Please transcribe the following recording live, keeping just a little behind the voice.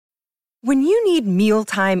When you need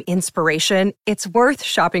mealtime inspiration, it's worth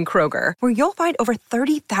shopping Kroger, where you'll find over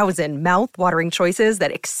 30,000 mouth-watering choices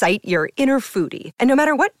that excite your inner foodie. And no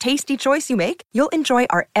matter what tasty choice you make, you'll enjoy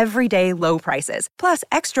our everyday low prices, plus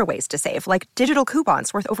extra ways to save, like digital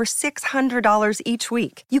coupons worth over $600 each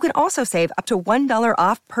week. You can also save up to $1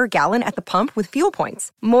 off per gallon at the pump with fuel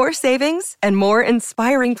points. More savings and more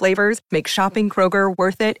inspiring flavors make shopping Kroger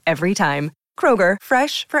worth it every time. Kroger,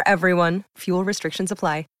 fresh for everyone. Fuel restrictions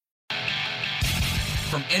apply.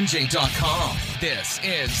 From NJ.com, this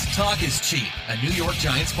is Talk is Cheap, a New York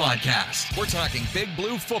Giants podcast. We're talking Big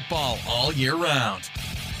Blue football all year round.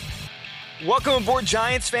 Welcome aboard,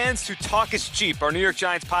 Giants fans, to Talk is Cheap, our New York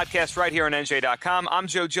Giants podcast right here on NJ.com. I'm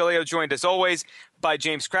Joe Giglio, joined as always by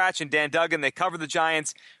James Cratch and Dan Duggan. They cover the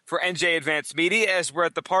Giants for NJ Advanced Media as we're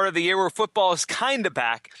at the part of the year where football is kind of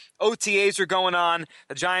back. OTAs are going on.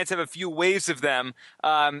 The Giants have a few waves of them.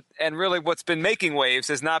 And really what's been making waves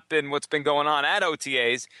has not been what's been going on at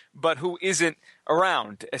OTAs, but who isn't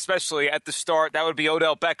around, especially at the start. That would be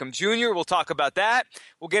Odell Beckham Jr. We'll talk about that.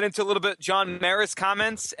 We'll get into a little bit John Mara's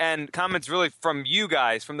comments and comments really from you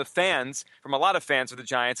guys, from the fans, from a lot of fans of the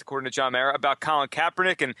Giants, according to John Mara, about Colin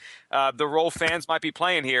Kaepernick and the role fans might be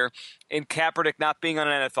playing here in Kaepernick not being on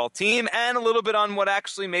an NFL team, and a little bit on what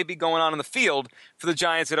actually may be going on in the field for the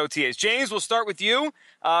Giants at OTAs. James, we'll start with you.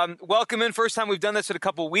 Welcome in. First time we've done this in a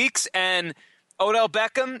couple weeks, and Odell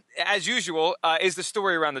Beckham, as usual, is the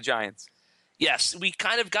story around the Giants. Yes, we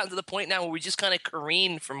kind of gotten to the point now where we just kind of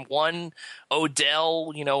careen from one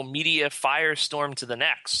Odell, media firestorm to the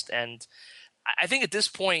next. And I think at this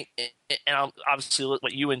point, and I'll obviously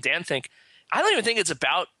what you and Dan think, I don't even think it's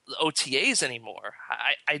about OTAs anymore.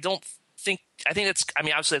 I think it's,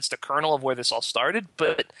 obviously it's the kernel of where this all started,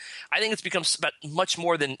 but I think it's become about much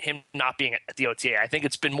more than him not being at the OTA. I think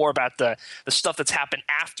it's been more about the stuff that's happened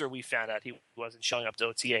after we found out he wasn't showing up to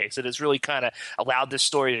OTAs. It has really kind of allowed this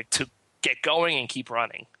story to get going and keep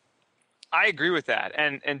running. I agree with that.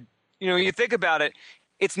 And you think about it,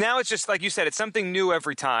 it's just like you said, it's something new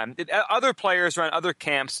every time. Other players around other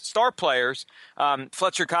camps, star players,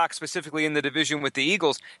 Fletcher Cox specifically in the division with the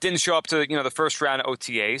Eagles, didn't show up to the first round of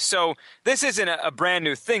OTAs. So this isn't a brand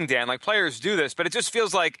new thing, Dan. Like, players do this, but it just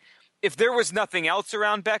feels like if there was nothing else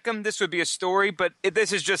around Beckham, this would be a story, but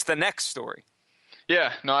this is just the next story.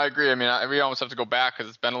 Yeah, no, I agree. We almost have to go back because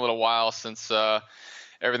it's been a little while since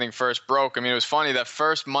everything first broke. It was funny, that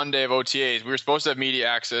first Monday of OTAs, we were supposed to have media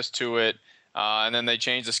access to it, and then they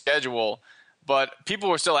changed the schedule. But people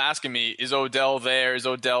were still asking me, is Odell there? Is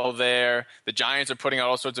Odell there? The Giants are putting out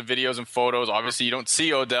all sorts of videos and photos. Obviously, you don't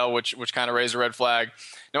see Odell, which kind of raised a red flag.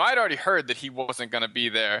 Now, I'd already heard that he wasn't going to be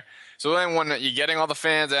there. So then when you're getting all the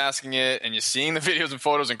fans asking it and you're seeing the videos and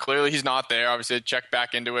photos and clearly he's not there, obviously I checked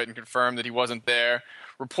back into it and confirmed that he wasn't there,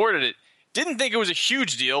 reported it. Didn't think it was a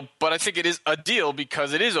huge deal, but I think it is a deal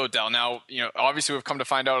because it is Odell. Now, obviously we've come to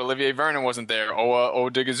find out Olivier Vernon wasn't there. Owa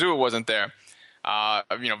Odighizuwa wasn't there.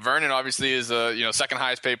 Vernon obviously is a second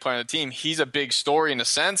highest paid player on the team. He's a big story in a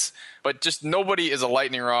sense, but just nobody is a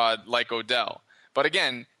lightning rod like Odell. But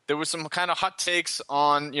again, there was some kind of hot takes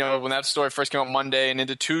on when that story first came out Monday and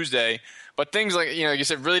into Tuesday. But things like you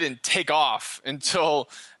said really didn't take off until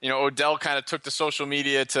Odell kind of took to social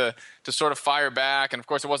media to sort of fire back. And of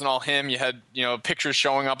course, it wasn't all him. You had pictures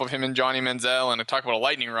showing up of him and Johnny Manziel. And to talk about a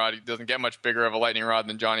lightning rod, he doesn't get much bigger of a lightning rod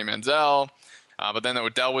than Johnny Manziel. But then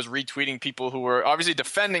Odell was retweeting people who were obviously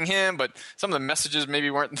defending him, but some of the messages maybe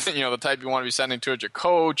weren't the type you want to be sending towards your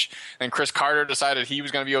coach. And Chris Carter decided he was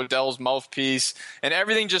going to be Odell's mouthpiece, and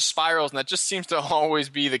everything just spirals. And that just seems to always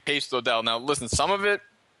be the case with Odell. Now, listen, some of it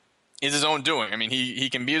is his own doing. He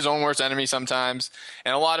can be his own worst enemy sometimes,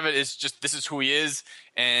 and a lot of it is just this is who he is.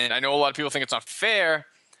 And I know a lot of people think it's not fair,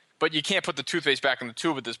 but you can't put the toothpaste back in the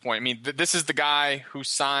tube at this point. This is the guy who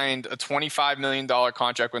signed a $25 million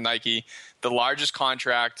contract with Nike, the largest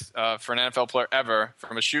contract for an NFL player ever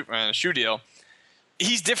from a shoe deal.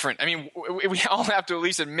 He's different. We all have to at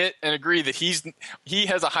least admit and agree that he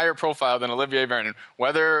has a higher profile than Olivier Vernon.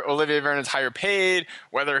 Whether Olivier Vernon's higher paid,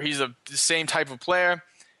 whether he's the same type of player,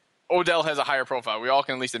 Odell has a higher profile. We all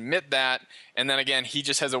can at least admit that. And then again, he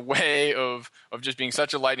just has a way of just being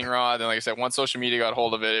such a lightning rod. And like I said, once social media got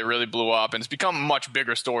hold of it, it really blew up. And it's become a much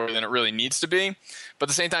bigger story than it really needs to be. But at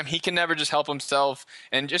the same time, he can never just help himself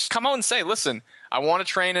and just come out and say, listen, I want to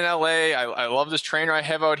train in LA. I love this trainer I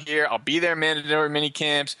have out here. I'll be there mandatory mini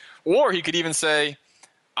camps. Or he could even say,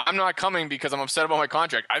 I'm not coming because I'm upset about my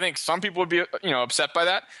contract. I think some people would be, upset by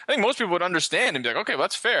that. I think most people would understand and be like, okay, well,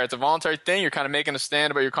 that's fair. It's a voluntary thing. You're kind of making a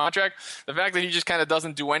stand about your contract. The fact that he just kind of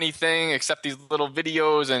doesn't do anything except these little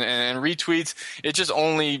videos and retweets, it just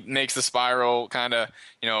only makes the spiral kind of,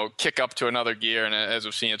 kick up to another gear. And as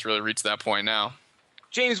we've seen, it's really reached that point now.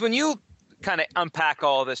 James, when you kind of unpack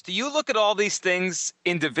all of this, do you look at all these things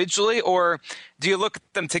individually, or do you look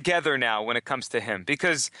at them together now when it comes to him?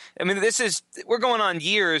 Because, I mean, we're going on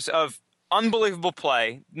years of unbelievable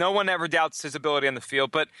play. No one ever doubts his ability on the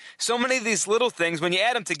field, but so many of these little things, when you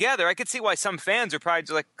add them together, I could see why some fans are probably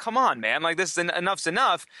just like, come on, man, like this is enough's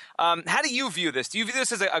enough. How do you view this? Do you view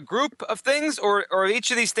this as a group of things, or each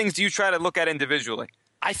of these things do you try to look at individually?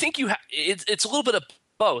 I think it's a little bit of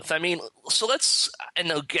both. I mean, so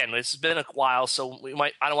and again, it's been a while, so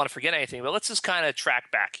I don't want to forget anything, but let's just kind of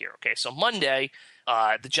track back here. Okay, so Monday,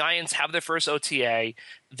 the Giants have their first OTA.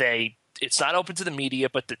 It's not open to the media,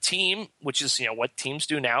 but the team, which is what teams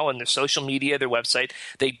do now, and their social media, their website,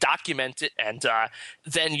 they document it, and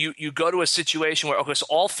then you go to a situation where so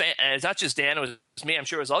all fans, and it's not just Dan, it was me, I'm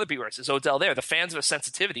sure it was other people. It's Odell there. The fans have a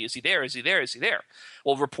sensitivity. Is he there? Is he there? Is he there?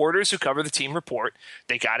 Well, reporters who cover the team report,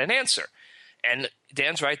 they got an answer. And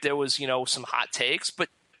Dan's right, there was, some hot takes, but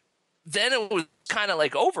then it was kind of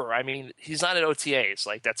like over. I mean, he's not at OTAs.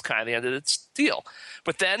 Like, that's kind of the end of the deal.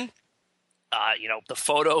 But then, the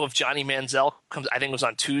photo of Johnny Manziel comes, I think it was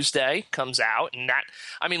on Tuesday, comes out. And that,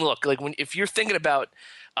 I mean, look, like if you're thinking about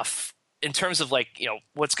in terms of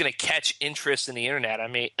what's going to catch interest in the internet, I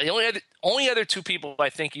mean, the only other two people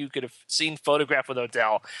I think you could have seen photographed with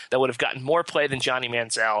Odell that would have gotten more play than Johnny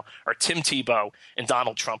Manziel are Tim Tebow and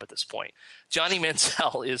Donald Trump at this point. Johnny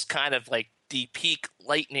Manziel is kind of like the peak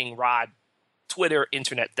lightning rod Twitter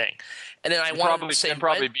internet thing. And then I want to say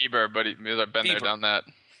probably Bieber, but he's been there, done that.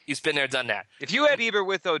 He's been there, done that. If you had Bieber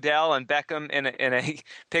with Odell and Beckham in a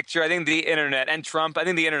picture, I think the internet and Trump, I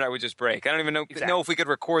think the internet would just break. I don't even know if we could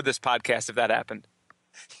record this podcast if that happened.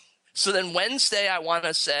 So then Wednesday, I want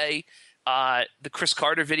to say the Chris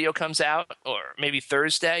Carter video comes out, or maybe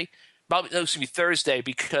Thursday. Probably no, it's going to be Thursday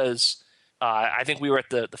because I think we were at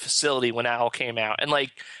the facility when that all came out. And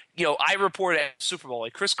I reported at Super Bowl,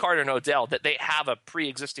 like Chris Carter and Odell, that they have a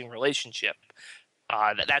pre-existing relationship.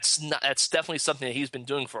 That's definitely something that he's been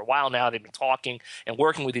doing for a while now. They've been talking and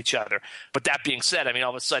working with each other. But that being said, I mean,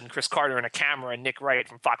 all of a sudden, Chris Carter and a camera and Nick Wright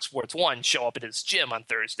from Fox Sports 1 show up at his gym on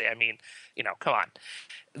Thursday. I mean, come on.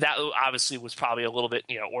 That obviously was probably a little bit,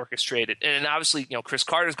 orchestrated. And obviously, Chris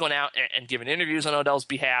Carter's going out and giving interviews on Odell's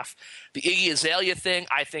behalf. The Iggy Azalea thing,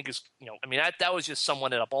 I think is, that was just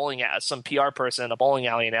someone at some PR person at a bowling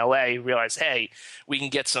alley in L.A. who realized, hey, we can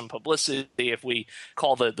get some publicity if we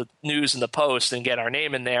call the news and the Post and get our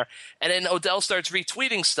name in there. And then Odell starts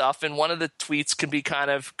retweeting stuff, and one of the tweets can be kind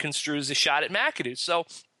of construed as a shot at McAdoo. So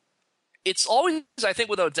it's always, I think,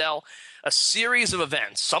 with Odell, a series of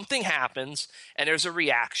events. Something happens, and there's a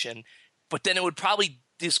reaction, but then it would probably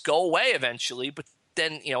just go away eventually. But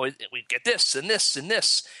then, we'd get this and this and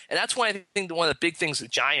this. And that's why I think one of the big things the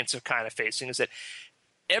Giants are kind of facing is that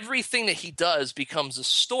everything that he does becomes a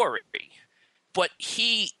story, but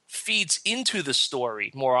he feeds into the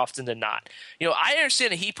story more often than not. I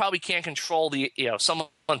understand that he probably can't control someone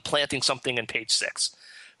planting something in Page 6,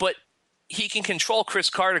 but he can control Chris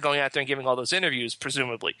Carter going out there and giving all those interviews,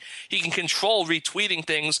 presumably. He can control retweeting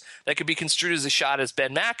things that could be construed as a shot as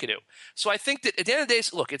Ben McAdoo. So I think that at the end of the day,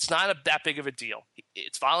 look, it's not that big of a deal.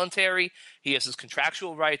 It's voluntary. He has his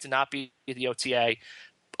contractual right to not be at the OTA.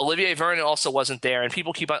 Olivier Vernon also wasn't there, and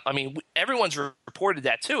people keep on – I mean, everyone's reported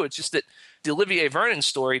that too. It's just that the Olivier Vernon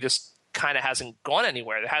story just kind of hasn't gone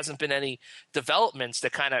anywhere. There hasn't been any developments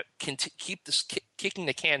that kind of keep this kicking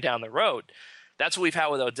the can down the road. That's what we've had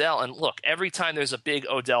with Odell. And look, every time there's a big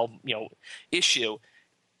Odell, issue,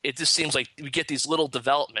 it just seems like we get these little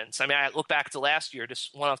developments. I mean, I look back to last year,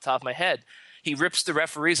 just one off the top of my head. He rips the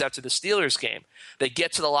referees after the Steelers game. They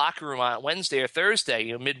get to the locker room on Wednesday or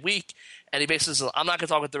Thursday, midweek, and he basically says, I'm not going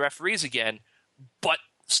to talk with the referees again. But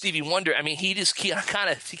Stevie Wonder, I mean, he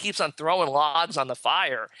keeps on throwing logs on the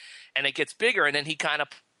fire, and it gets bigger, and then he kind of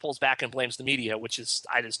pulls back and blames the media, which is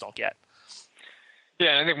I just don't get.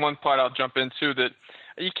 Yeah, and I think one part I'll jump into that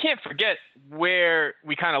you can't forget where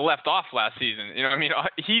we kind of left off last season.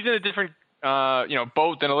 He's in a different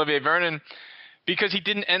boat than Olivier Vernon because he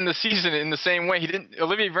didn't end the season in the same way.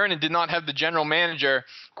 Olivier Vernon did not have the general manager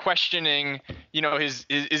questioning, his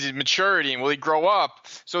maturity and will he grow up.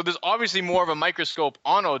 So there's obviously more of a microscope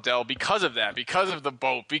on Odell because of that, because of the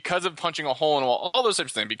boat, because of punching a hole in a wall, all those types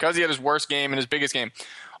of things, because he had his worst game and his biggest game.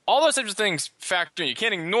 All those types of things factor in. You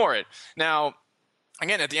can't ignore it. Now,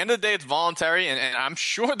 again, at the end of the day, it's voluntary, and I'm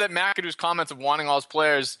sure that McAdoo's comments of wanting all his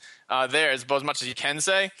players there is about as much as he can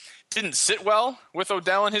say. Didn't sit well with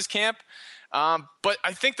Odell in his camp. But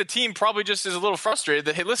I think the team probably just is a little frustrated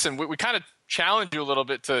that, hey, listen, we kind of challenge you a little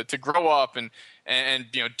bit to grow up and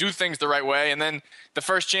do things the right way. And then the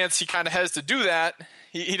first chance he kind of has to do that,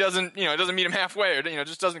 he doesn't meet him halfway, or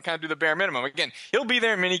just doesn't kind of do the bare minimum. Again, he'll be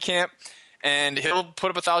there in minicamp and he'll put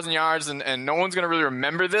up 1,000 yards, and no one's going to really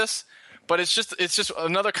remember this. But it's just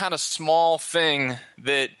another kind of small thing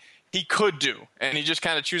that he could do, and he just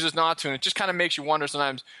kind of chooses not to, and it just kind of makes you wonder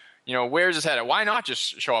sometimes. Where's his head at? Why not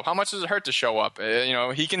just show up? How much does it hurt to show up?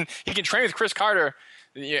 He can train with Chris Carter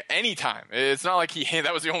anytime. It's not like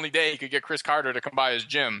that was the only day he could get Chris Carter to come by his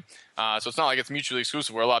gym. So it's not like it's mutually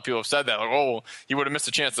exclusive, where a lot of people have said that, like, oh, he would have missed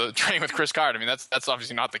a chance to train with Chris Carter. I mean, that's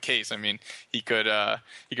obviously not the case. I mean, he could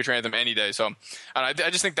train with them any day. So I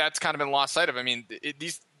just think that's kind of been lost sight of. I mean,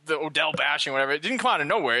 the Odell bashing, whatever, it didn't come out of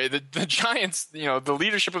nowhere. The Giants, the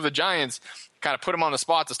leadership of the Giants kind of put him on the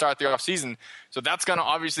spot to start the offseason. So that's going to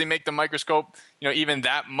obviously make the microscope, even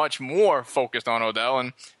that much more focused on Odell.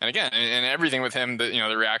 And again, and everything with him,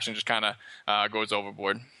 the reaction just kind of goes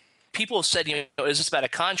overboard. People have said, is this about a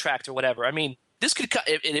contract or whatever? I mean, this could,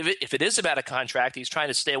 if it is about a contract, he's trying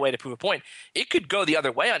to stay away to prove a point. It could go the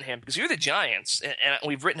other way on him, because you're the Giants, and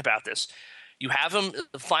we've written about this. You have him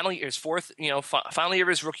final year, his final year of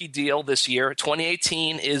his rookie deal this year.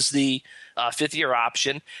 2018 is the fifth-year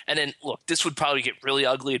option. And then, look, this would probably get really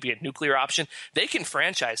ugly. It'd be a nuclear option. They can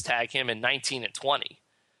franchise tag him in 19 and 20.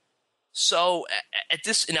 So at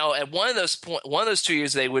this, at one of those 2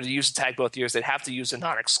 years, they would use the tag both years. They'd have to use a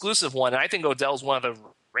non-exclusive one. And I think Odell's one of the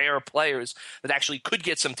rare players that actually could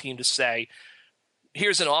get some team to say,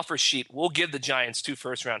 here's an offer sheet. We'll give the Giants 2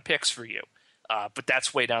 first-round picks for you. But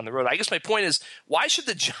that's way down the road. I guess my point is, why should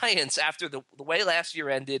the Giants, after the way last year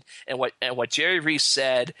ended, and what Jerry Reese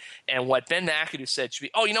said, and what Ben McAdoo said, should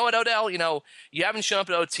be, oh, you know what, Odell, you haven't shown up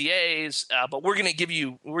at OTAs, but we're going to give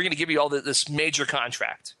you all this major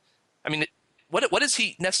contract. I mean, what has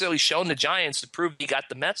he necessarily shown the Giants to prove he got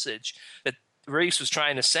the message that Reese was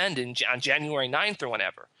trying to send on January 9th or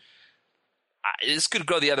whenever? This could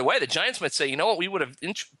go the other way. The Giants might say, you know what, we would have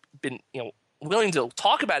been willing to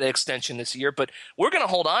talk about an extension this year, but we're going to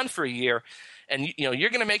hold on for a year, and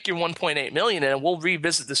you're going to make your $1.8 million, and we'll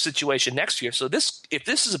revisit the situation next year. So if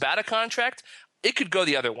this is about a contract, it could go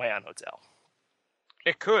the other way on Odell.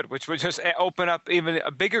 It could, which would just open up even a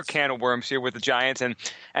bigger can of worms here with the Giants and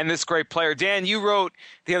this great player. Dan, you wrote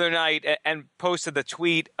the other night and posted the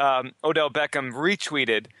tweet Odell Beckham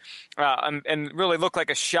retweeted and really looked like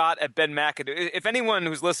a shot at Ben McAdoo. If anyone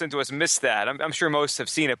who's listening to us missed that, I'm sure most have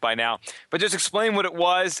seen it by now. But just explain what it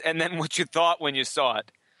was and then what you thought when you saw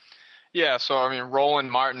it. Yeah, so I mean,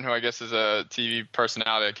 Roland Martin, who I guess is a TV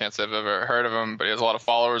personality, I can't say I've ever heard of him, but he has a lot of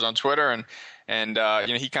followers on Twitter, and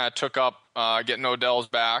he kind of took up getting Odell's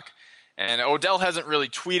back. And Odell hasn't really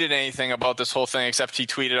tweeted anything about this whole thing, except he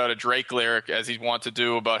tweeted out a Drake lyric, as he's wont to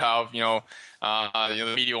do, about how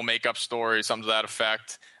the media will make up stories, something to that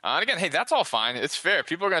effect. And again, hey, that's all fine. It's fair.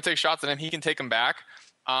 People are going to take shots at him. He can take them back.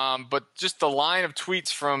 But just the line of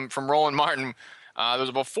tweets from Roland Martin. There was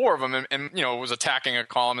about 4 of them, and was attacking a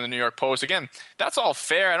column in the New York Post. Again, that's all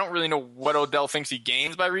fair. I don't really know what Odell thinks he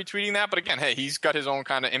gains by retweeting that, but again, hey, he's got his own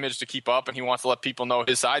kind of image to keep up, and he wants to let people know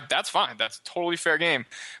his side. That's fine. That's totally fair game.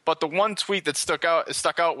 But the one tweet that stuck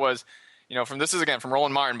out was, from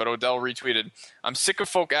Roland Martin, but Odell retweeted, "I'm sick of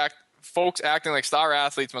folks acting like star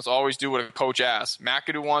athletes must always do what a coach asks.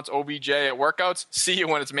 McAdoo wants OBJ at workouts. See you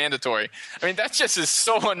when it's mandatory." I mean, that just is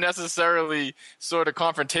so unnecessarily sort of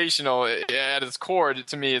confrontational at its core.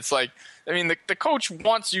 To me, it's like, I mean, the coach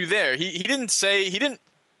wants you there. He didn't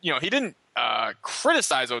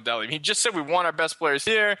criticize Odell. I mean, he just said we want our best players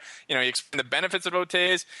here. He explained the benefits of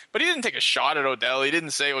OTAs, but he didn't take a shot at Odell. He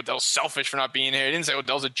didn't say Odell's selfish for not being here. He didn't say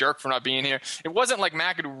Odell's a jerk for not being here. It wasn't like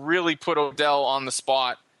McAdoo really put Odell on the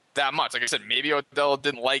spot that much. Like I said, maybe Odell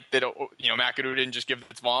didn't like that, McAdoo didn't just give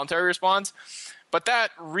its voluntary response. But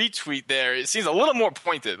that retweet there, it seems a little more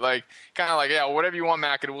pointed. Like, kind of like, yeah, whatever you want,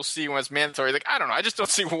 McAdoo, we'll see when it's mandatory. Like, I don't know. I just don't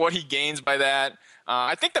see what he gains by that.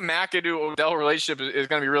 I think the McAdoo-Odell relationship is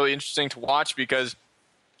going to be really interesting to watch, because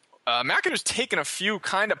McAdoo's taken a few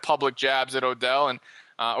kind of public jabs at Odell, and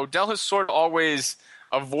Odell has sort of always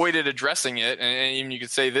avoided addressing it, and even you could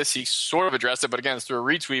say this, he sort of addressed it, but again, it's through a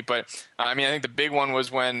retweet. But I think the big one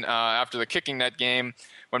was when after the kicking net game,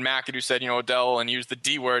 when McAdoo said, Odell, and used the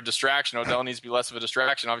D word, distraction. Odell needs to be less of a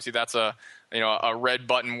distraction. Obviously, that's a red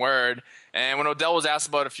button word. And when Odell was asked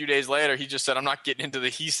about it a few days later, he just said, I'm not getting into the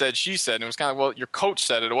he said, she said. And it was kind of, well, your coach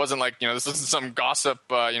said it. It wasn't like, this isn't some gossip,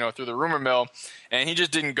 through the rumor mill. And he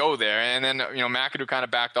just didn't go there. And then, McAdoo kind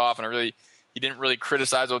of backed off, and he didn't really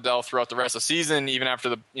criticize Odell throughout the rest of the season. Even after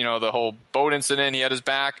the whole boat incident, he had his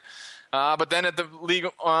back. But then at the league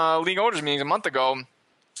owners meetings a month ago,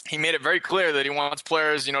 he made it very clear that he wants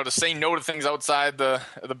players, to say no to things outside the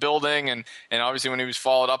building. And obviously when he was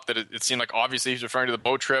followed up, that it seemed like obviously he's referring to the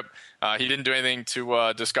boat trip. He didn't do anything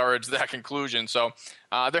to discourage that conclusion. So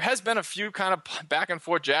there has been a few kind of back and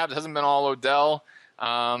forth jabs. It hasn't been all Odell.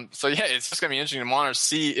 So yeah, it's just going to be interesting to monitor,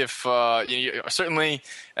 see if certainly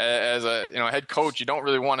as a head coach, you don't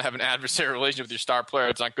really want to have an adversarial relationship with your star player.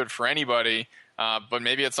 It's not good for anybody. But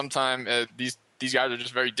maybe at some time these guys are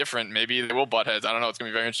just very different. Maybe they will butt heads. I don't know. It's going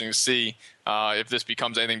to be very interesting to see if this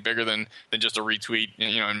becomes anything bigger than just a retweet,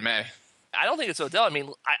 in May. I don't think it's Odell. I mean,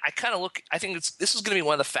 I kind of look – I think this is going to be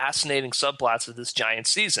one of the fascinating subplots of this Giants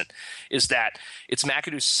season, is that it's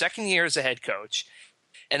McAdoo's second year as a head coach,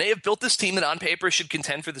 and they have built this team that on paper should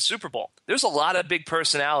contend for the Super Bowl. There's a lot of big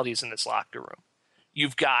personalities in this locker room.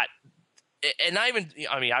 You've got – and not even –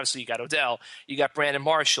 I mean, obviously you got Odell. You got Brandon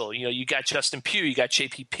Marshall. You got Justin Pugh. You got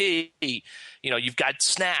JPP. You've got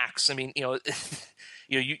Snacks. I mean,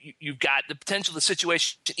 you've got the potential of the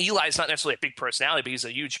situation. Eli's not necessarily a big personality, but he's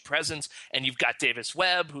a huge presence. And you've got Davis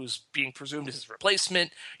Webb, who's being presumed as his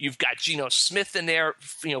replacement. You've got Geno Smith in there,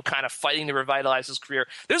 kind of fighting to revitalize his career.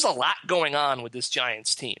 There's a lot going on with this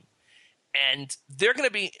Giants team. And they're going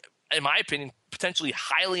to be, in my opinion, potentially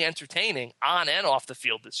highly entertaining on and off the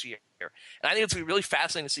field this year. And I think it's going to be really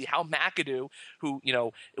fascinating to see how McAdoo, who,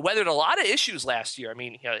 weathered a lot of issues last year. I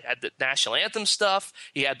mean, he had the national anthem stuff.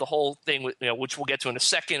 He had the whole thing, with, which we'll get to in a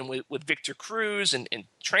second, with Victor Cruz and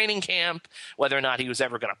training camp, whether or not he was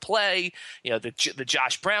ever going to play, the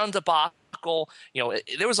Josh Brown debacle.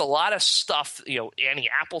 There was a lot of stuff, Annie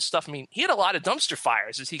Apple stuff. I mean, he had a lot of dumpster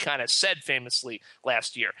fires, as he kind of said famously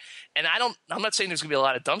last year. And I'm not saying there's going to be a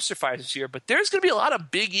lot of dumpster fires this year, but there's going to be a lot of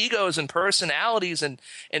big egos and personalities and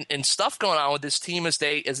stuff going on with this team as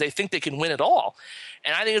they think they can win it all.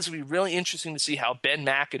 And I think it's going to be really interesting to see how Ben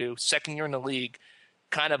McAdoo, second year in the league,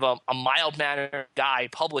 kind of a mild-mannered guy,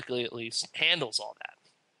 publicly at least, handles all that.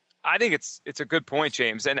 I think it's a good point,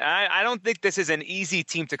 James. And I don't think this is an easy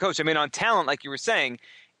team to coach. I mean, on talent, like you were saying,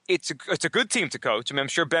 it's a good team to coach. I mean, I'm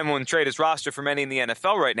sure Ben wouldn't trade his roster for many in the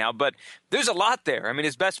NFL right now, but there's a lot there. I mean,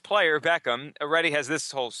 his best player, Beckham, already has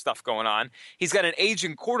this whole stuff going on. He's got an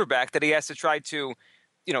aging quarterback that he has to try to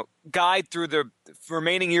guide through the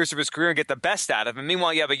remaining years of his career and get the best out of him.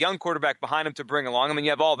 Meanwhile, you have a young quarterback behind him to bring along. I mean,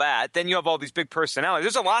 you have all that. Then you have all these big personalities.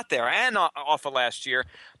 There's a lot there. And off of last year,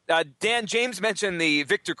 Dan, James mentioned the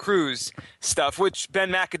Victor Cruz stuff, which Ben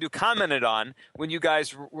McAdoo commented on when you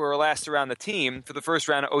guys were last around the team for the first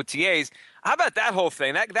round of OTAs. How about that whole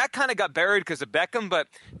thing? That kind of got buried because of Beckham, but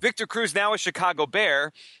Victor Cruz, now a Chicago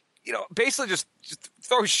Bear, basically just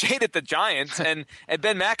throws shade at the Giants, and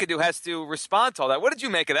Ben McAdoo has to respond to all that. What did you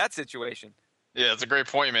make of that situation? Yeah, it's a great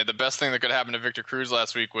point you made. The best thing that could happen to Victor Cruz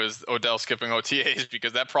last week was Odell skipping OTAs,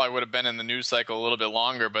 because that probably would have been in the news cycle a little bit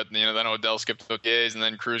longer. But then Odell skipped OTAs, and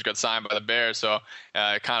then Cruz got signed by the Bears, so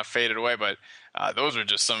it kind of faded away. But those were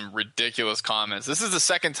just some ridiculous comments. This is the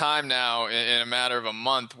second time now in a matter of a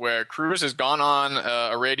month where Cruz has gone on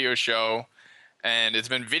a radio show, and it's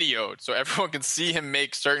been videoed, so everyone can see him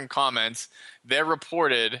make certain comments. They're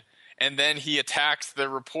reported, and then he attacks the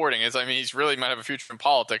reporting. He's really might have a future in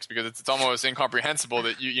politics, because it's almost incomprehensible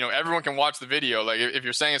that everyone can watch the video. Like, if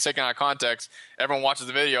you're saying it's taken out of context, everyone watches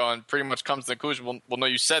the video and pretty much comes to the conclusion, well, no,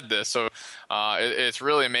 you said this. So it's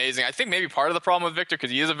really amazing. I think maybe part of the problem with Victor, because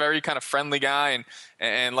he is a very kind of friendly guy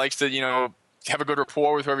and likes to have a good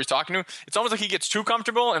rapport with whoever he's talking to. It's almost like he gets too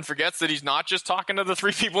comfortable and forgets that he's not just talking to the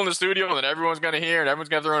three people in the studio that everyone's going to hear and everyone's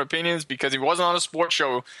going to have their own opinions, because he wasn't on a sports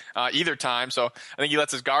show either time. So I think he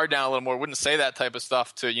lets his guard down a little more. Wouldn't say that type of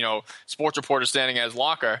stuff to, sports reporters standing at his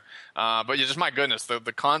locker. But just my goodness,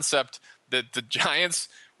 the concept that the Giants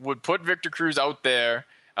would put Victor Cruz out there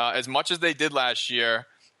as much as they did last year,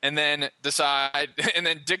 and then decide and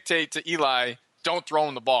then dictate to Eli, don't throw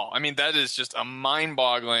him the ball. I mean, that is just a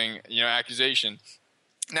mind-boggling, accusation.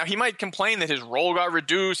 Now, he might complain that his role got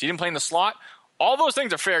reduced, he didn't play in the slot. All those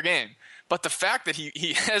things are fair game. But the fact that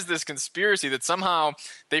he has this conspiracy that somehow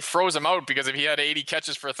they froze him out because if he had 80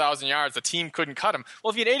 catches for 1,000 yards, the team couldn't cut him. Well,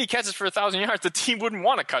 if he had 80 catches for 1,000 yards, the team wouldn't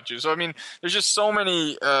want to cut you. So, I mean, there's just so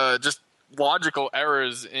many just logical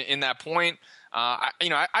errors in that point. I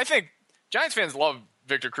think Giants fans love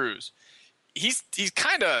Victor Cruz. he's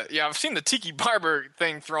kind of, I've seen the Tiki Barber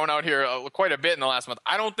thing thrown out here quite a bit in the last month.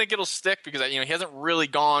 I don't think it'll stick because, he hasn't really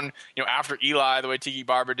gone, after Eli the way Tiki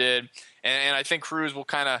Barber did. And I think Cruz will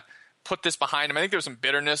kind of put this behind him. I think there's some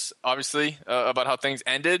bitterness, obviously, about how things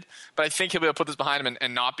ended, but I think he'll be able to put this behind him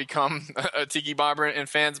and not become a Tiki Barber in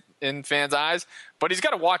fans' eyes. But he's got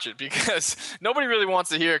to watch it because nobody really wants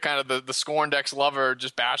to hear kind of the scorned ex-lover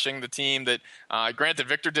just bashing the team that, granted,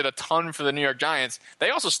 Victor did a ton for the New York Giants. They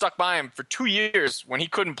also stuck by him for 2 years when he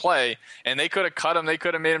couldn't play, and they could have cut him. They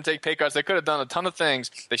could have made him take pay cuts. They could have done a ton of things.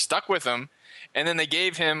 They stuck with him. And then they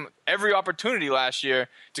gave him every opportunity last year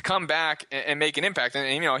to come back and make an impact. And,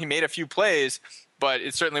 he made a few plays, but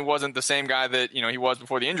it certainly wasn't the same guy that, he was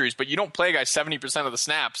before the injuries. But you don't play a guy 70% of the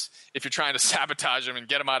snaps if you're trying to sabotage him and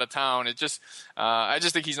get him out of town. I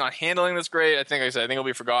just think he's not handling this great. I think he'll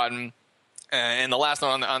be forgotten. And the last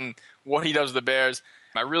one on what he does with the Bears,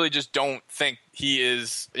 I really just don't think he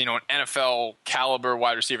is, an NFL caliber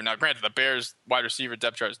wide receiver. Now, granted, the Bears wide receiver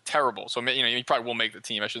depth chart is terrible, so he probably will make the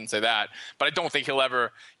team. I shouldn't say that, but I don't think he'll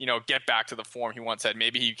ever, get back to the form he once had.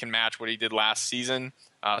 Maybe he can match what he did last season,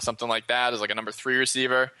 something like that, as like a number 3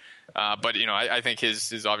 receiver. But I think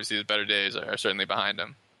his obviously his better days are certainly behind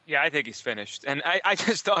him. Yeah, I think he's finished. And I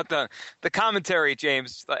just thought the commentary,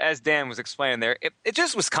 James, as Dan was explaining there, it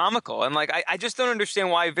just was comical. And, I just don't understand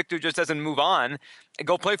why Victor just doesn't move on and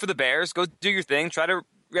go play for the Bears, go do your thing, try to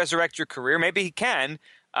resurrect your career. Maybe he can.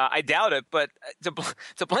 I doubt it. But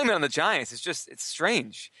to blame it on the Giants, it's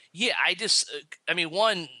strange. Yeah, I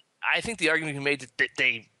think the argument you made that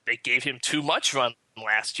they gave him too much run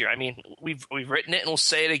last year. We've written it and we'll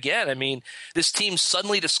say it again. This team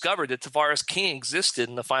suddenly discovered that Tavares King existed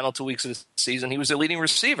in the final 2 weeks of the season. He was their leading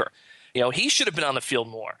receiver. He should have been on the field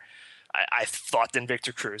more, I thought, than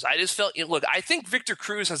Victor Cruz. I just felt, look, I think Victor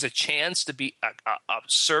Cruz has a chance to be a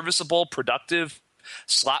serviceable, productive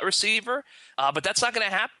slot receiver, but that's not going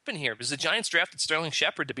to happen here because the Giants drafted Sterling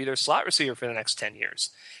Shepard to be their slot receiver for the next 10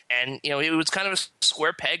 years. And, it was kind of a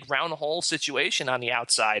square peg, round hole situation on the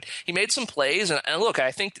outside. He made some plays, and look,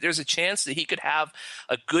 I think there's a chance that he could have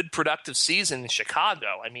a good, productive season in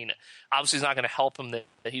Chicago. Obviously it's not going to help him that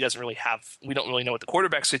he doesn't really have – we don't really know what the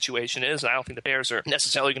quarterback situation is, and I don't think the Bears are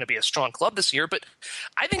necessarily going to be a strong club this year, but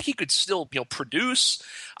I think he could still, produce.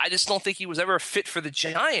 I just don't think he was ever a fit for the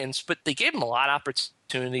Giants, but they gave him a lot of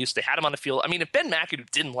opportunities. They had him on the field. If Ben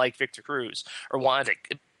McAdoo didn't like Victor Cruz or wanted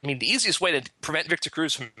to – the easiest way to prevent Victor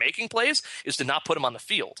Cruz from making plays is to not put him on the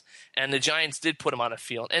field. And the Giants did put him on the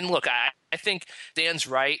field. And look, I think Dan's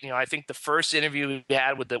right. I think the first interview he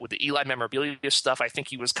had with the Eli memorabilia stuff, I think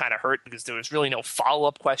he was kind of hurt because there was really no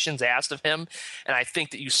follow-up questions asked of him. And I think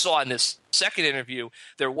that you saw in this second interview,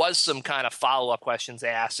 there was some kind of follow-up questions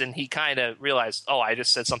asked, and he kind of realized, I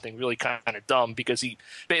just said something really kind of dumb, because he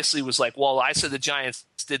basically was like, well, I said the Giants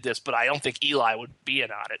did this, but I don't think Eli would be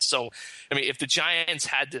in on it. So, if the Giants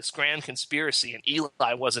had this grand conspiracy and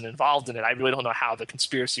Eli wasn't involved in it, I really don't know how the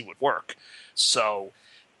conspiracy would work. So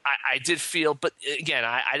I did feel, but again,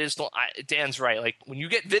 I just don't, Dan's right. When you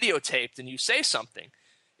get videotaped and you say something,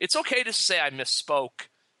 it's okay to say I misspoke.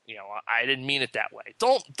 I didn't mean it that way.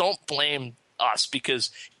 Don't blame us because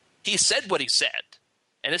he said what he said.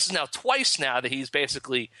 And this is now twice now that he's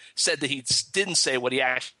basically said that he didn't say what he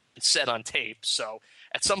actually said on tape. So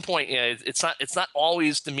at some point, it's not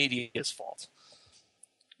always the media's fault.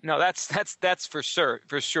 No, that's for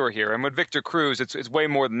sure here. And with Victor Cruz, it's way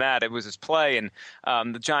more than that. It was his play, and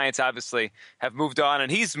the Giants obviously have moved on,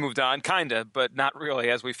 and he's moved on, kind of, but not really,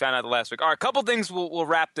 as we found out last week. All right, a couple things we'll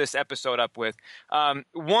wrap this episode up with.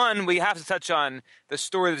 One, we have to touch on the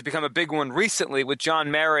story that's become a big one recently with John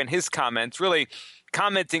Mara and his comments, really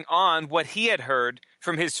commenting on what he had heard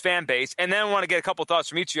from his fan base. And then I want to get a couple thoughts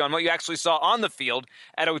from each of you on what you actually saw on the field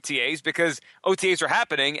at OTAs, because OTAs are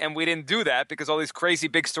happening, and we didn't do that because all these crazy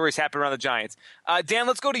big stories happen around the Giants. Dan,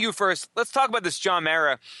 let's go to you first. Let's talk about this John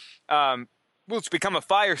Mara. It's become a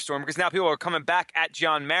firestorm because now people are coming back at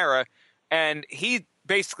John Mara, and he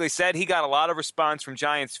basically said he got a lot of response from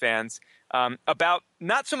Giants fans about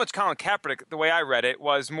not so much Colin Kaepernick. The way I read it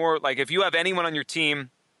was more like, if you have anyone on your team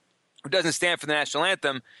who doesn't stand for the national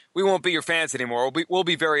anthem, we won't be your fans anymore. We'll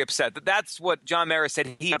be very upset. That's what John Mara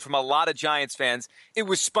said he had from a lot of Giants fans. It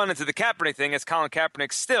was spun into the Kaepernick thing, as Colin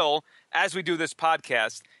Kaepernick still, as we do this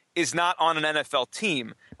podcast, is not on an NFL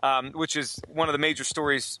team, which is one of the major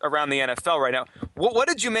stories around the NFL right now. What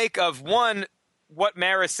did you make of, one, what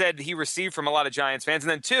Mara said he received from a lot of Giants fans, and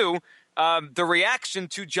then two, the reaction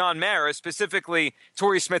to John Mara, specifically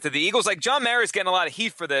Torrey Smith of the Eagles? Like, John Mara is getting a lot of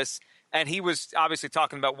heat for this, and he was obviously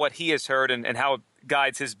talking about what he has heard and how it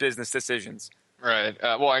guides his business decisions. Right.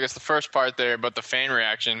 Well, I guess the first part there, but the fan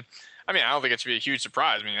reaction, I mean, I don't think it should be a huge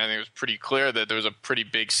surprise. I mean, I think it was pretty clear that there was a pretty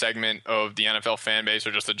big segment of the NFL fan base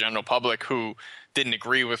or just the general public who didn't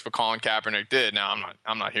agree with what Colin Kaepernick did. Now,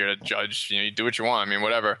 I'm not here to judge. You do what you want. I mean,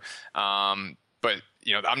 whatever. But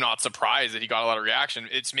I'm not surprised that he got a lot of reaction.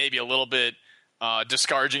 It's maybe a little bit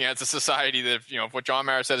discouraging as a society that if what John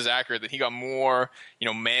Mara said is accurate, that he got more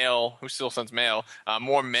mail, who still sends mail,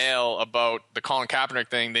 more mail about the Colin Kaepernick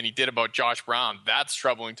thing than he did about Josh Brown. That's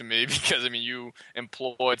troubling to me because you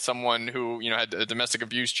employed someone who had a domestic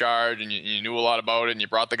abuse charge and you knew a lot about it and you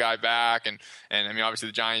brought the guy back and I mean obviously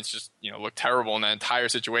the Giants just looked terrible in that entire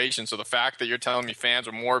situation. So the fact that you're telling me fans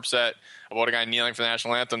are more upset about a guy kneeling for the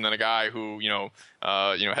national anthem than a guy who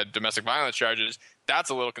had domestic violence charges, that's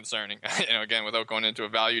a little concerning. Again, without going into a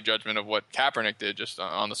value judgment of what Kaepernick did, just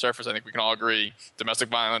on the surface, I think we can all agree domestic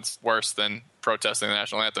violence worse than protesting the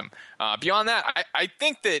national anthem. Beyond that, I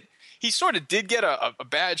think that he sort of did get a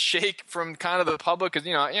bad shake from kind of the public because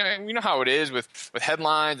we know how it is with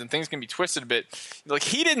headlines and things can be twisted a bit. Like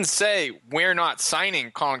he didn't say we're not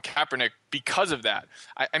signing Colin Kaepernick because of that.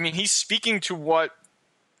 I mean, he's speaking to what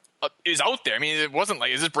is out there. I mean, it wasn't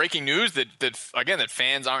like, is this breaking news that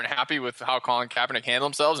fans aren't happy with how Colin Kaepernick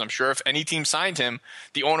handled themselves? I'm sure if any team signed him,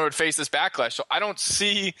 the owner would face this backlash. So I don't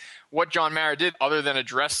see what John Mara did other than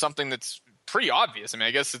address something that's pretty obvious. I mean,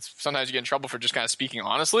 I guess it's sometimes you get in trouble for just kind of speaking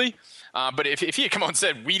honestly. But if he had come out and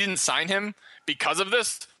said, we didn't sign him because of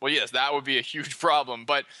this, well, yes, that would be a huge problem.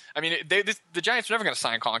 But I mean, the Giants are never going to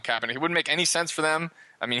sign Colin Kaepernick. It wouldn't make any sense for them.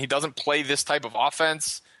 I mean, he doesn't play this type of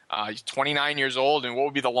offense. He's 29 years old, and what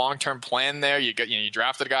would be the long-term plan there? You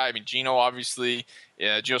drafted a guy. I mean, Geno obviously,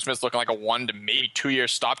 Geno Smith's looking like a 1 to maybe 2 year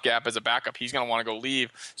stopgap as a backup. He's going to want to go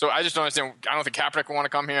leave. So I just don't understand. I don't think Kaepernick will want to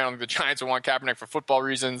come here. I don't think the Giants will want Kaepernick for football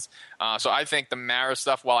reasons. So I think the Mara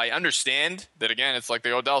stuff, while I understand that, again, it's like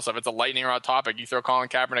the Odell stuff. It's a lightning rod topic. You throw Colin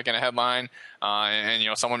Kaepernick in a headline,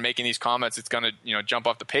 and someone making these comments, it's going to jump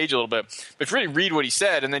off the page a little bit. But if you really read what he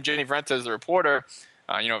said, and then Jenny Fuentes, the reporter,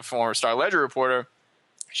 former Star Ledger reporter,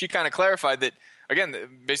 she kind of clarified that, again,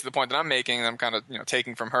 basically the point that I'm making, and I'm kind of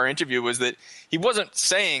taking from her interview, was that he wasn't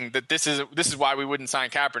saying that this is why we wouldn't sign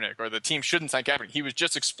Kaepernick or the team shouldn't sign Kaepernick. He was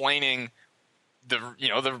just explaining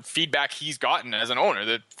the feedback he's gotten as an owner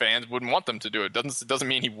that fans wouldn't want them to do it. Doesn't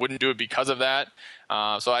mean he wouldn't do it because of that.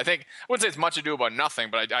 So I wouldn't say it's much ado about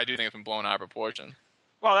nothing, but I do think it's been blown out of proportion.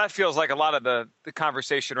 Well, that feels like a lot of the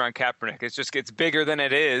conversation around Kaepernick. It just gets bigger than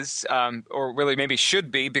it is, or really maybe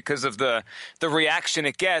should be because of the reaction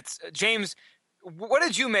it gets. James, what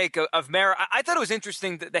did you make of Mara? I thought it was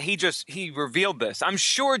interesting that he revealed this. I'm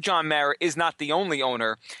sure John Mara is not the only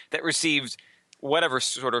owner that received whatever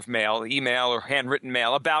sort of mail, email or handwritten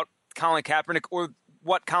mail about Colin Kaepernick or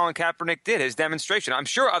what Colin Kaepernick did, his demonstration. I'm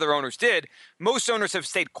sure other owners did. Most owners have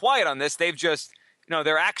stayed quiet on this. They've just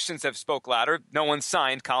their actions have spoke louder. No one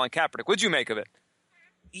signed Colin Kaepernick. What'd you make of it?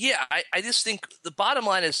 Yeah, I just think the bottom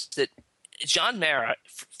line is that John Mara,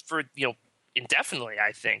 for indefinitely,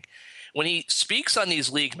 I think, when he speaks on these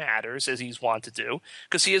league matters, as he's wanted to do,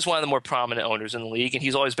 because he is one of the more prominent owners in the league, and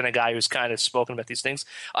he's always been a guy who's kind of spoken about these things,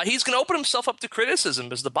 he's going to open himself up to criticism,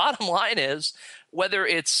 because the bottom line is, whether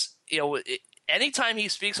it's, anytime he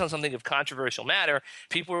speaks on something of controversial matter,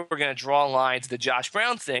 people are going to draw a line to the Josh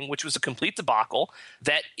Brown thing, which was a complete debacle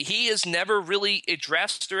that he has never really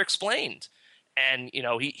addressed or explained. And,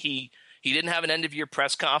 he didn't have an end-of-year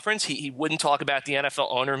press conference. He wouldn't talk about the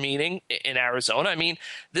NFL owner meeting in Arizona. I mean,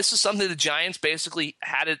 this is something the Giants basically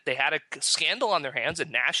had. They had a scandal on their hands, a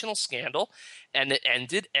national scandal, and it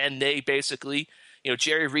ended. And they basically,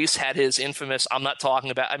 Jerry Reese had his infamous "I'm not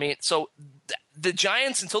talking about." I mean, so the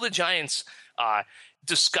Giants, until the Giants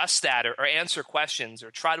discuss that or answer questions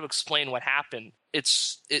or try to explain what happened,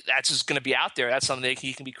 that's just going to be out there. That's something that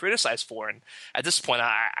he can be criticized for. And at this point,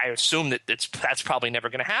 I assume that that's probably never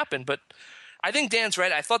going to happen. But I think Dan's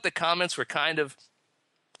right. I thought the comments were kind of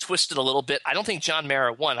twisted a little bit. I don't think John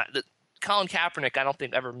Mara won. Colin Kaepernick, I don't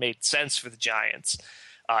think ever made sense for the Giants.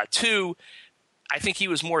 Two, I think he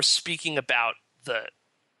was more speaking about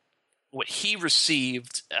what he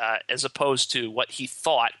received as opposed to what he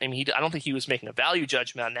thought. I mean, I don't think he was making a value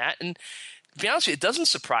judgment on that. And to be honest with you, it doesn't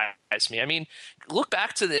surprise me. I mean, look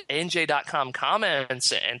back to the NJ.com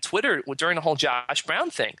comments and Twitter during the whole Josh Brown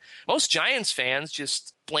thing. Most Giants fans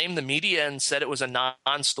just blamed the media and said it was a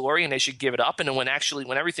non-story and they should give it up. And then when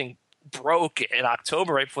everything broke in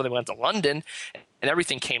October, right before they went to London, and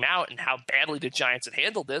everything came out and how badly the Giants had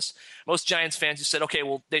handled this, most Giants fans just said, okay,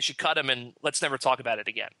 well, they should cut him and let's never talk about it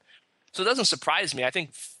again. So it doesn't surprise me. I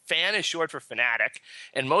think fan is short for fanatic,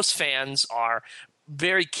 and most fans are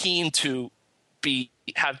very keen to be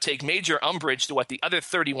take major umbrage to what the other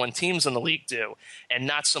 31 teams in the league do and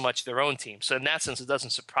not so much their own team. So in that sense, it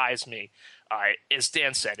doesn't surprise me. As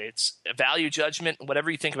Dan said, it's a value judgment.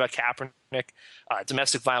 Whatever you think about Kaepernick,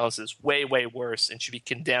 domestic violence is way, way worse and should be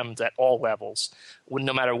condemned at all levels,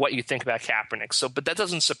 no matter what you think about Kaepernick. So, but that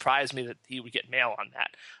doesn't surprise me that he would get mail on that.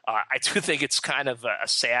 I do think it's kind of a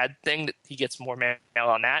sad thing that he gets more mail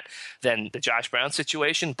on that than the Josh Brown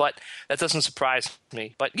situation, but that doesn't surprise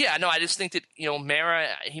me. But yeah, no, I just think that, Mara,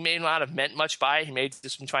 he may not have meant much by it. He may have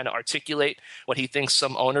just been trying to articulate what he thinks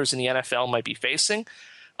some owners in the NFL might be facing.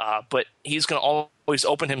 But he's going to always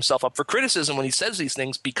open himself up for criticism when he says these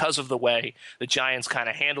things because of the way the Giants kind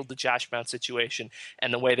of handled the Josh Brown situation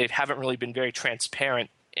and the way they haven't really been very transparent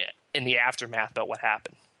in the aftermath about what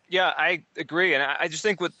happened. Yeah, I agree. And I just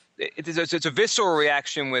think it's a visceral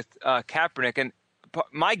reaction with Kaepernick. And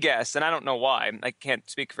my guess, and I don't know why, I can't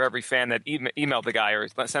speak for every fan that emailed the guy or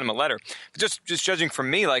sent him a letter, but just judging from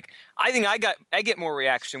me, like I think I get more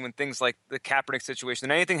reaction when things like the Kaepernick situation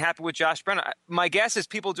than anything happened with Josh Brown. My guess is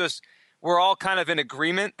we're all kind of in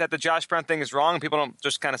agreement that the Josh Brown thing is wrong. People don't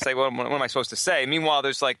just kind of say, well, what am I supposed to say? Meanwhile,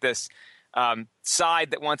 there's like this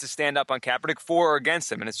side that wants to stand up on Kaepernick for or against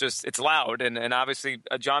him, and it's loud, and obviously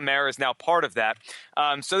John Mara is now part of that.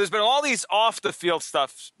 So there's been all these off the field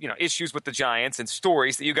stuff, issues with the Giants and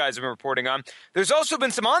stories that you guys have been reporting on. There's also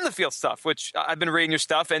been some on the field stuff, which I've been reading your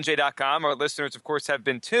stuff, NJ.com. Our listeners, of course, have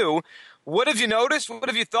been too. What have you noticed? What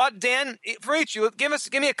have you thought, Dan? For each, give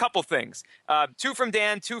me a couple things. 2 from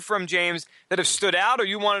Dan, 2 from James that have stood out, or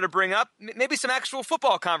you wanted to bring up. Maybe some actual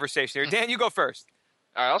football conversation here. Dan, you go first.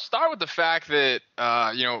 All right, I'll start with the fact that,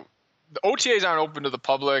 the OTAs aren't open to the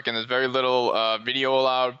public and there's very little video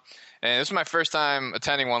allowed. And this is my first time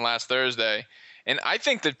attending one last Thursday. And I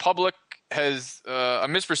think the public has a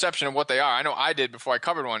misperception of what they are. I know I did before I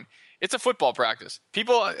covered one. It's a football practice.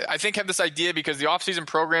 People, I think, have this idea because the offseason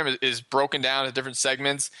program is broken down into different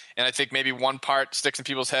segments, and I think maybe one part sticks in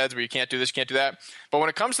people's heads where you can't do this, you can't do that. But when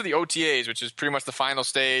it comes to the OTAs, which is pretty much the final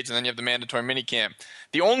stage, and then you have the mandatory minicamp,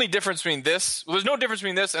 the only difference between this – there's no difference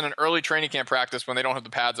between this and an early training camp practice when they don't have the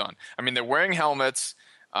pads on. I mean, they're wearing helmets.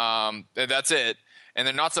 That's it. And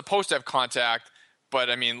they're not supposed to have contact. But,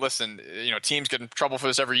 I mean, listen, teams get in trouble for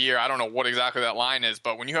this every year. I don't know what exactly that line is,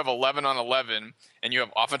 but when you have 11 on 11 and you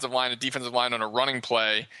have offensive line and defensive line on a running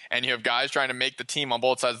play and you have guys trying to make the team on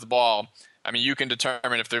both sides of the ball, I mean, you can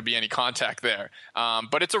determine if there'd be any contact there.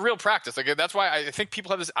 But it's a real practice. Like, that's why I think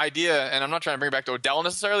people have this idea, and I'm not trying to bring it back to Odell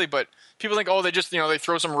necessarily, but people think, they just, they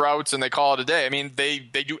throw some routes and they call it a day. I mean, they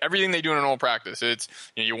do everything they do in a normal practice. It's,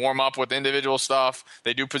 you warm up with individual stuff.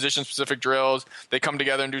 They do position-specific drills. They come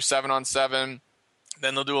together and do 7-on-7.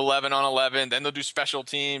 Then they'll do 11 on 11. Then they'll do special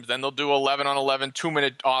teams. Then they'll do 11 on 11,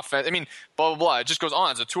 2-minute offense. I mean, blah, blah, blah. It just goes on.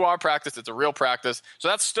 It's a 2-hour practice. It's a real practice. So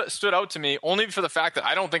that stood out to me only for the fact that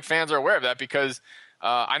I don't think fans are aware of that because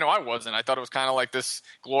I know I wasn't. I thought it was kind of like this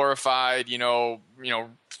glorified,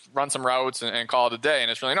 run some routes and call it a day. And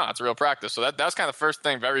it's really not. It's a real practice. So that's kind of the first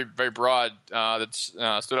thing, very, very broad, that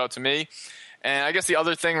stood out to me. And I guess the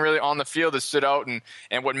other thing really on the field that stood out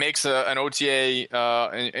and what makes an OTA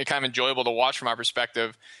kind of enjoyable to watch from our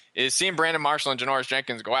perspective is seeing Brandon Marshall and Janoris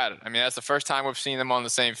Jenkins go at it. I mean, that's the first time we've seen them on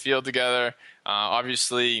the same field together.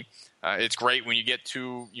 Obviously, it's great when you get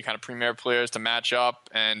two kind of premier players to match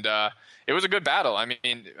up. And it was a good battle. I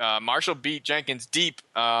mean, Marshall beat Jenkins deep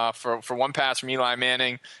for one pass from Eli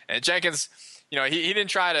Manning. And Jenkins, he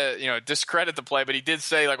didn't try to, discredit the play, but he did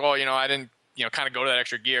say, like, I didn't, kind of go to that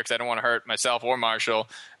extra gear because I don't want to hurt myself or Marshall.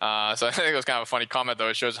 So I think it was kind of a funny comment, though.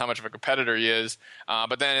 It shows how much of a competitor he is.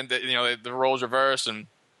 But then, the roles reversed, and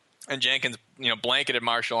Jenkins, blanketed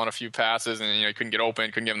Marshall on a few passes, and, he couldn't get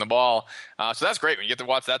open, couldn't give him the ball. So that's great when you get to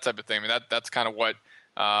watch that type of thing. I mean, that's kind of what,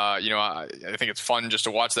 I think it's fun just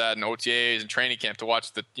to watch that in OTAs and training camp, to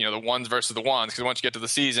watch the ones versus the ones, because once you get to the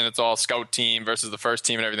season, it's all scout team versus the first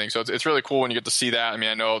team and everything. So it's really cool when you get to see that. I mean,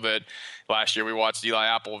 I know that last year we watched Eli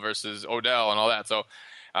Apple versus Odell and all that. So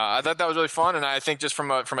I thought that was really fun, and I think just from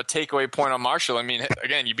a takeaway point on Marshall, I mean,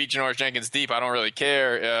 again, you beat Janoris Jenkins deep. I don't really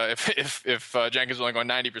care if Jenkins is only going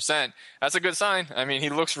 90%. That's a good sign. I mean, he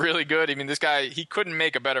looks really good. I mean, this guy, he couldn't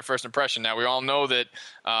make a better first impression. Now, we all know that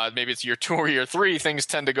maybe it's year 2 or year 3, things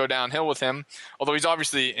tend to go downhill with him, although he's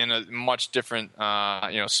obviously in a much different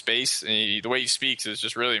space. The way he speaks is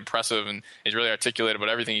just really impressive, and he's really articulated about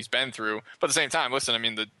everything he's been through. But at the same time, listen, I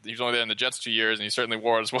mean, he was only there in the Jets 2 years, and he certainly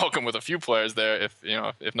wore his welcome with a few players there,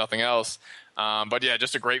 if nothing else. But yeah,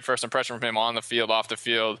 just a great first impression from him on the field, off the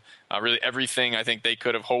field. Really everything I think they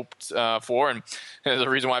could have hoped for. And there's a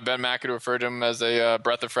reason why Ben McAdoo referred to him as a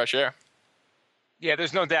breath of fresh air. Yeah,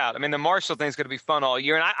 there's no doubt. I mean, the Marshall thing is going to be fun all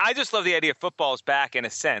year. And I just love the idea of football is back in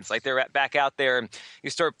a sense. Like they're back out there and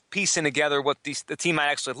you start piecing together what the team might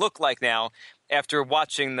actually look like now after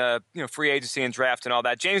watching the free agency and draft and all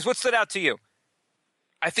that. James, what stood out to you?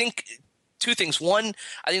 I think two things. One,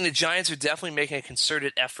 I think the Giants are definitely making a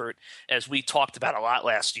concerted effort, as we talked about a lot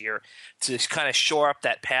last year, to kind of shore up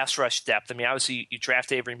that pass rush depth. I mean, obviously you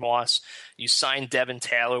draft Avery Moss, you sign Devin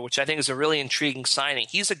Taylor, which I think is a really intriguing signing.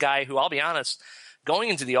 He's a guy who, I'll be honest, going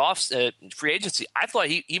into the free agency, I thought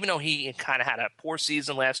even though he kind of had a poor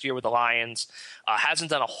season last year with the Lions,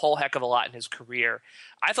 hasn't done a whole heck of a lot in his career,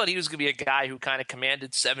 I thought he was going to be a guy who kind of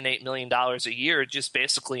commanded $7-8 million a year just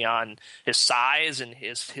basically on his size and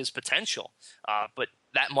his potential. But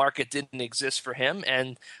that market didn't exist for him,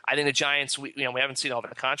 and I think the Giants, we haven't seen all the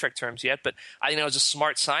contract terms yet, but I think it was a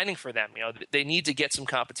smart signing for them. They need to get some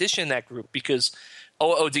competition in that group because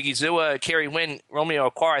Odigizua, Kerry Wynn, Romeo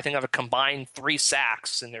Okwara, I think have a combined 3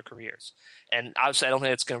 sacks in their careers. And obviously, I don't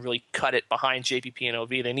think it's going to really cut it behind JPP and OV.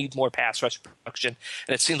 They need more pass rush production,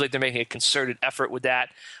 and it seems like they're making a concerted effort with that.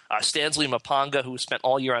 Stanley Mapanga, who spent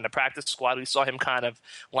all year on the practice squad, we saw him kind of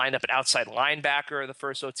line up an outside linebacker the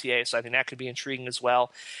first OTA, so I think that could be intriguing as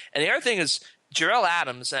well. And the other thing is Jarrell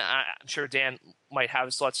Adams, and I'm sure Dan might have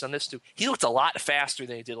his thoughts on this too. He looked a lot faster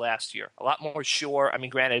than he did last year, a lot more sure. I mean,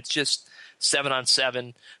 granted, it's just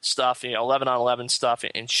 7-on-7 stuff, 11-on-11 stuff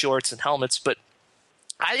in shorts and helmets, but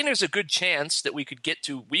I think there's a good chance that we could get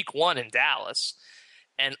to week 1 in Dallas,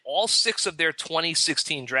 and all 6 of their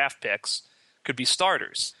 2016 draft picks could be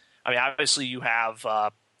starters. I mean, obviously you have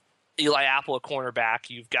Eli Apple, a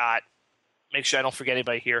cornerback. You've got, make sure I don't forget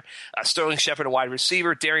anybody here, Sterling Shepard, a wide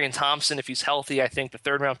receiver. Darian Thompson, if he's healthy, I think the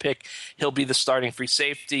 3rd-round pick, he'll be the starting free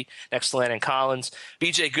safety next to Landon Collins.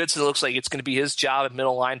 B.J. Goodson, it looks like it's going to be his job at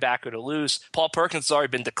middle linebacker to lose. Paul Perkins has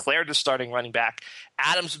already been declared the starting running back.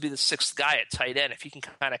 Adams would be the 6th guy at tight end if he can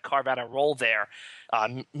kind of carve out a role there.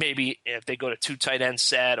 Maybe if they go to 2 tight end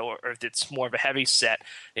set or if it's more of a heavy set.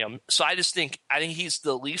 So I think he's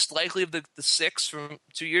the least likely of the 6 from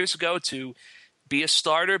 2 years ago to be a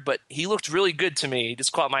starter, but he looked really good to me. He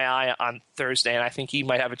just caught my eye on Thursday, and I think he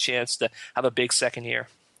might have a chance to have a big second year.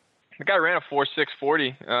 The guy ran a 4.6 40,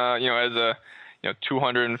 as a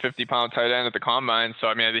 250-pound tight end at the combine. So,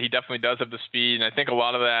 I mean, he definitely does have the speed, and I think a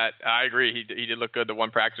lot of that, I agree, he did look good the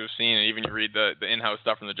one practice we've seen, and even you read the in-house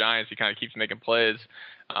stuff from the Giants, he kind of keeps making plays.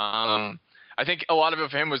 I think a lot of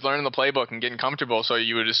it for him was learning the playbook and getting comfortable. So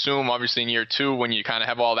you would assume, obviously, in year 2, when you kind of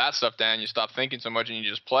have all that stuff down, you stop thinking so much and you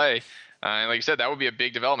just play. And like you said, that would be a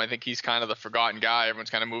big development. I think he's kind of the forgotten guy.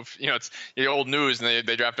 Everyone's kind of moved, it's the old news, and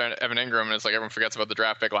they draft Evan Ingram, and it's like everyone forgets about the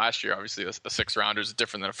draft pick last year. Obviously, a 6th-rounder is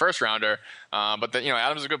different than a 1st-rounder. But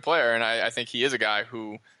Adams is a good player, and I think he is a guy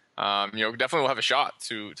who, definitely will have a shot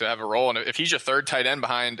to have a role. And if he's your 3rd tight end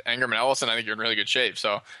behind Ingram and Ellison, I think you're in really good shape.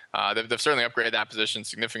 So they've certainly upgraded that position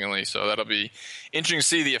significantly. So that'll be interesting to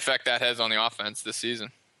see the effect that has on the offense this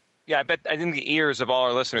season. Yeah, I think the ears of all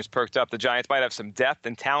our listeners perked up. The Giants might have some depth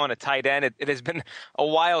and talent at tight end. It has been a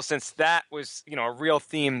while since that was, a real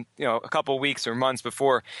theme, a couple weeks or months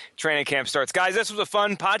before training camp starts. Guys, this was a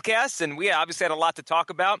fun podcast, and we obviously had a lot to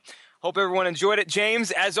talk about. Hope everyone enjoyed it.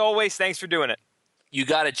 James, as always, thanks for doing it. You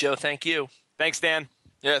got it, Joe. Thank you. Thanks, Dan.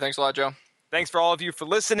 Yeah, thanks a lot, Joe. Thanks for all of you for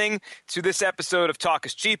listening to this episode of Talk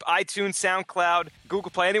is Cheap. iTunes, SoundCloud,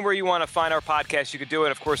 Google Play, anywhere you want to find our podcast, you can do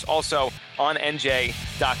it. Of course, also on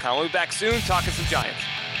NJ.com. We'll be back soon talking some Giants.